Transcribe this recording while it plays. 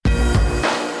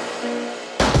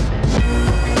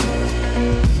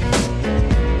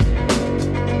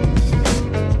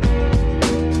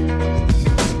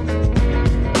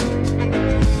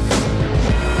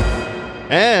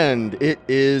It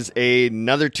is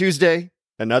another Tuesday,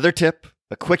 another tip,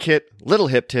 a quick hit, little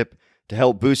hip tip to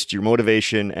help boost your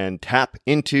motivation and tap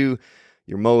into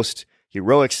your most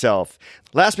heroic self.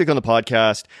 Last week on the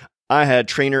podcast, I had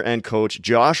trainer and coach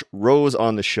Josh Rose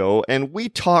on the show, and we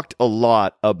talked a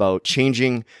lot about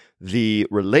changing the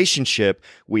relationship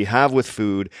we have with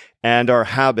food and our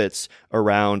habits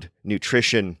around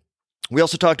nutrition. We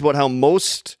also talked about how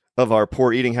most of our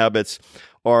poor eating habits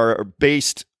are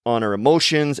based on our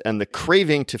emotions and the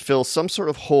craving to fill some sort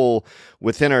of hole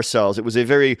within ourselves. It was a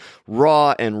very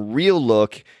raw and real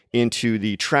look into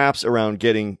the traps around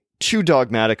getting too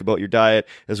dogmatic about your diet,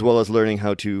 as well as learning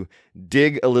how to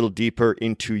dig a little deeper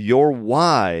into your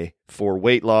why for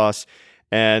weight loss.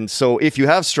 And so if you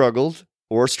have struggled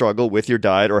or struggle with your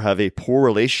diet or have a poor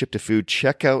relationship to food,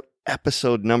 check out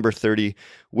episode number 30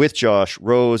 with Josh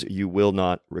Rose. You will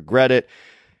not regret it.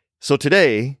 So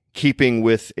today, keeping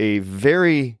with a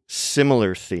very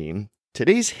similar theme,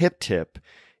 today's hip tip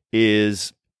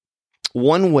is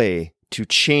one way to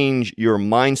change your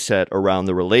mindset around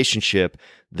the relationship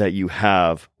that you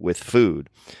have with food.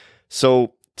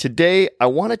 So today, I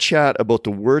want to chat about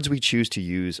the words we choose to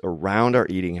use around our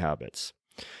eating habits.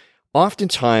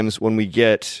 Oftentimes, when we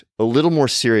get a little more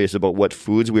serious about what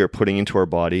foods we are putting into our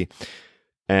body,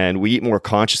 and we eat more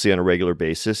consciously on a regular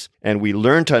basis, and we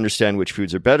learn to understand which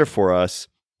foods are better for us,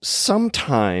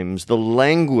 sometimes the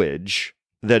language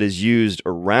that is used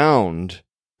around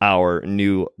our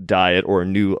new diet or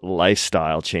new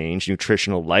lifestyle change,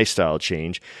 nutritional lifestyle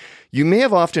change, you may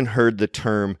have often heard the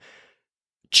term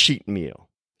cheat meal.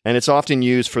 And it's often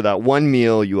used for that one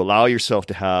meal you allow yourself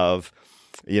to have,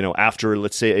 after,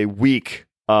 let's say, a week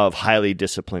of highly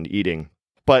disciplined eating.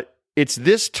 But it's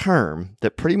this term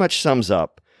that pretty much sums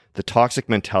up the toxic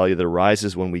mentality that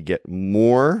arises when we get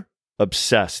more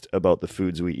obsessed about the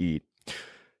foods we eat.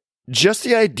 Just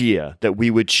the idea that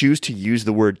we would choose to use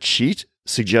the word cheat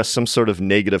suggests some sort of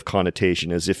negative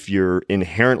connotation, as if you're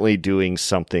inherently doing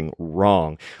something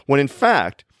wrong, when in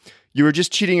fact, you are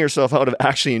just cheating yourself out of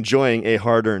actually enjoying a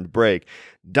hard-earned break.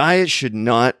 Diet should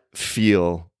not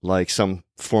feel like some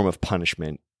form of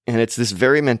punishment. And it's this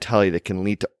very mentality that can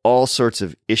lead to all sorts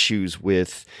of issues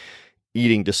with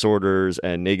eating disorders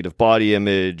and negative body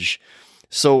image.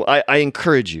 So I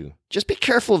encourage you, just be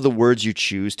careful of the words you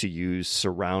choose to use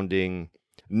surrounding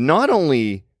not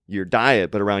only your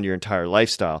diet, but around your entire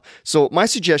lifestyle. So my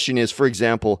suggestion is, for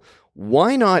example,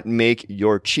 why not make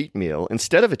your cheat meal,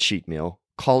 instead of a cheat meal,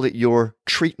 call it your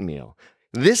treat meal?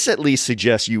 This at least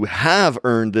suggests you have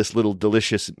earned this little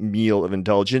delicious meal of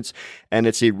indulgence, and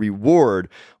it's a reward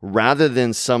rather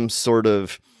than some sort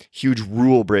of huge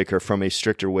rule breaker from a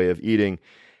stricter way of eating.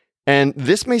 And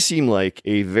this may seem like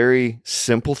a very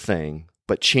simple thing,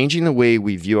 but changing the way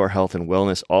we view our health and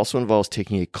wellness also involves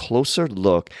taking a closer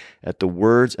look at the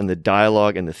words and the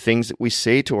dialogue and the things that we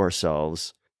say to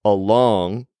ourselves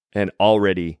along an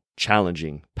already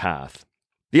challenging path.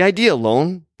 The idea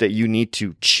alone that you need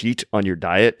to cheat on your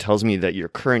diet tells me that your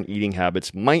current eating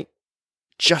habits might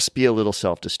just be a little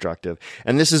self-destructive.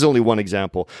 And this is only one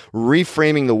example.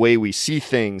 Reframing the way we see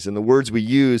things and the words we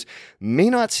use may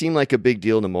not seem like a big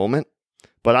deal in the moment,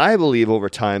 but I believe over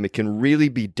time it can really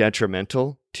be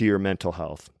detrimental to your mental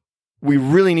health. We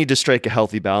really need to strike a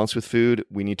healthy balance with food.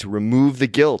 We need to remove the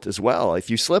guilt as well.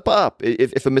 If you slip up,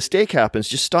 if a mistake happens,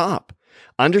 just stop.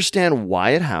 Understand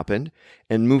why it happened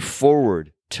and move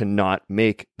forward to not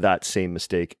make that same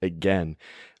mistake again.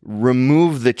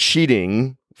 Remove the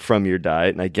cheating from your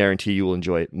diet, and I guarantee you will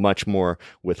enjoy it much more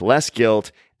with less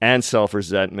guilt and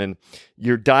self-resentment.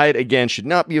 Your diet, again, should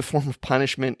not be a form of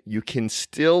punishment. You can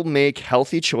still make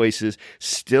healthy choices,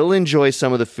 still enjoy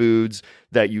some of the foods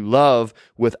that you love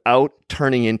without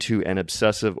turning into an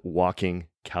obsessive walking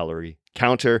calorie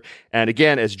counter. And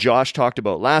again, as Josh talked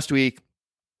about last week,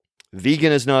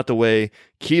 vegan is not the way,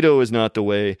 keto is not the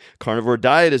way, carnivore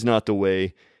diet is not the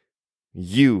way.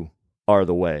 You are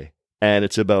the way. And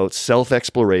it's about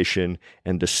self-exploration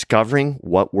and discovering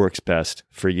what works best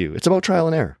for you. It's about trial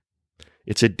and error.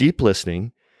 It's a deep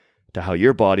listening to how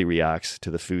your body reacts to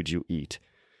the foods you eat.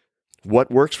 What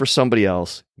works for somebody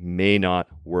else may not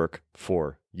work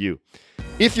for you.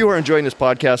 If you are enjoying this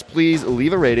podcast, please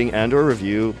leave a rating and or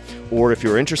review. Or if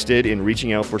you're interested in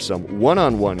reaching out for some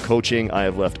one-on-one coaching, I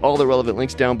have left all the relevant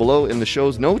links down below in the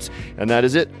show's notes. And that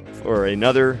is it for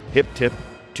another Hip Tip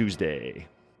Tuesday.